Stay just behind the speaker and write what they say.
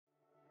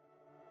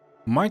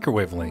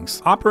Microwave links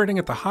operating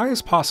at the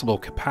highest possible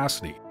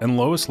capacity and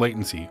lowest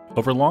latency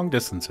over long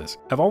distances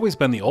have always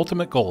been the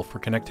ultimate goal for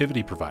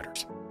connectivity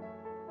providers.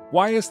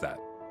 Why is that?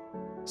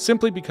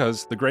 Simply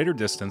because the greater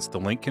distance the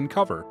link can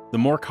cover, the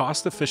more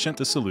cost-efficient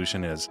the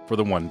solution is for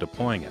the one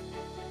deploying it.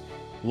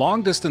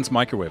 Long-distance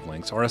microwave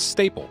links are a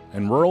staple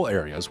in rural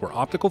areas where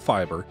optical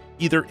fiber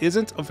either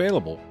isn't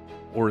available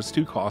or is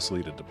too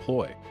costly to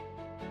deploy.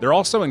 They're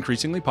also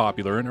increasingly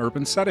popular in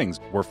urban settings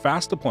where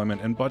fast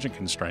deployment and budget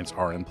constraints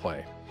are in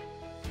play.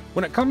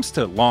 When it comes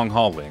to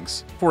long-haul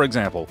links, for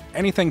example,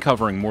 anything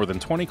covering more than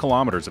 20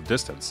 kilometers of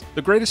distance,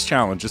 the greatest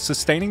challenge is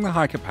sustaining the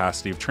high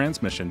capacity of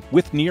transmission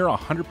with near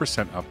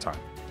 100% uptime.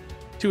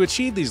 To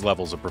achieve these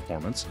levels of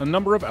performance, a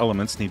number of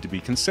elements need to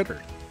be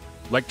considered,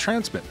 like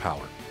transmit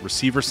power,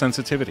 receiver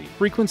sensitivity,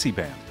 frequency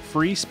band,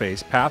 free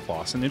space path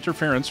loss, and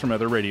interference from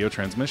other radio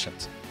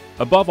transmissions.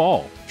 Above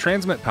all,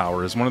 transmit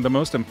power is one of the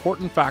most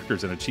important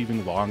factors in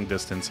achieving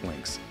long-distance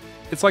links.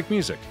 It's like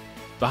music.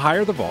 The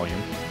higher the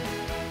volume,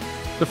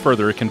 the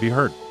further it can be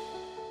heard.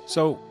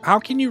 So, how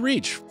can you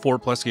reach 4+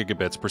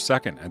 gigabits per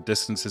second at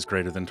distances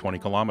greater than 20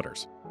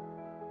 kilometers?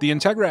 The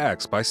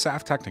Integra-X by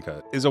SAF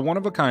Tehnika is a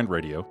one-of-a-kind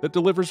radio that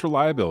delivers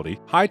reliability,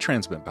 high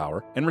transmit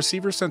power, and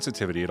receiver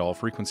sensitivity at all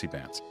frequency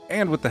bands.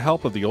 And with the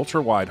help of the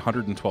ultra-wide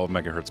 112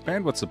 MHz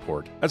bandwidth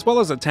support, as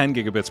well as a 10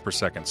 gigabits per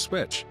second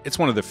switch, it's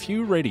one of the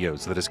few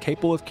radios that is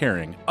capable of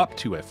carrying up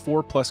to a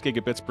 4+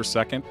 gigabits per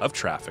second of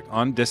traffic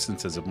on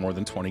distances of more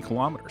than 20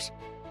 kilometers.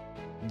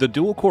 The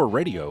dual-core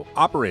radio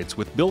operates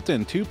with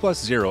built-in 2+0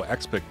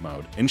 XPIC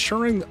mode,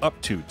 ensuring up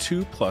to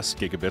 2+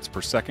 gigabits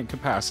per second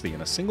capacity in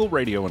a single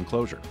radio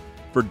enclosure.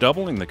 For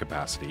doubling the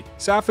capacity,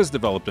 SAF has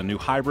developed a new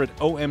hybrid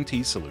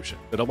OMT solution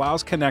that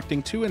allows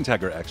connecting two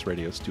Integra-X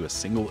radios to a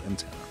single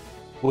antenna.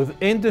 With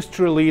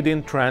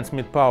industry-leading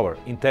transmit power,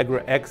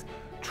 Integra-X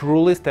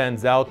truly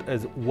stands out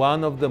as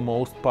one of the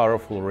most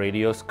powerful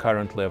radios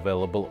currently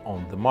available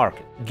on the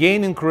market.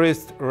 Gain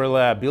increased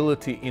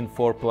reliability in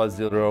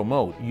 4+0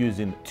 mode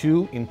using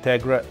two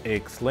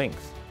Integra-X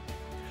links.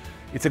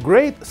 It's a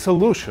great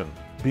solution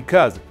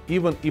because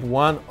even if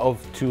one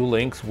of two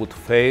links would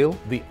fail,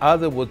 the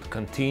other would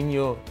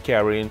continue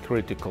carrying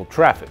critical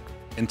traffic.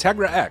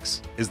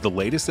 Integra-X is the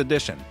latest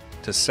addition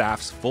to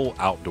SAF's full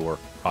outdoor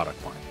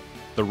product line.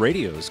 The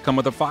radios come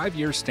with a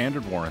 5-year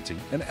standard warranty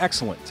and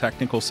excellent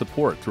technical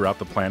support throughout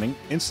the planning,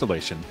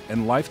 installation,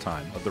 and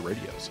lifetime of the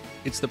radios.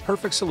 It's the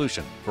perfect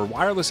solution for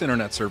wireless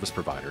internet service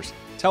providers,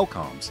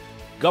 telecoms,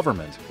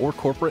 government, or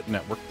corporate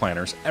network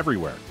planners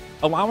everywhere,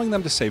 allowing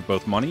them to save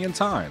both money and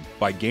time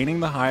by gaining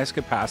the highest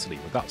capacity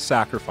without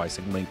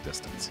sacrificing link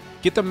distance.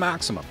 Get the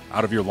maximum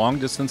out of your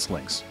long-distance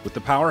links with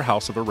the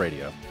powerhouse of a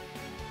radio.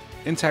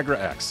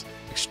 Integra-X,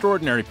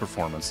 extraordinary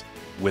performance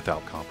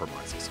without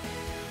compromises.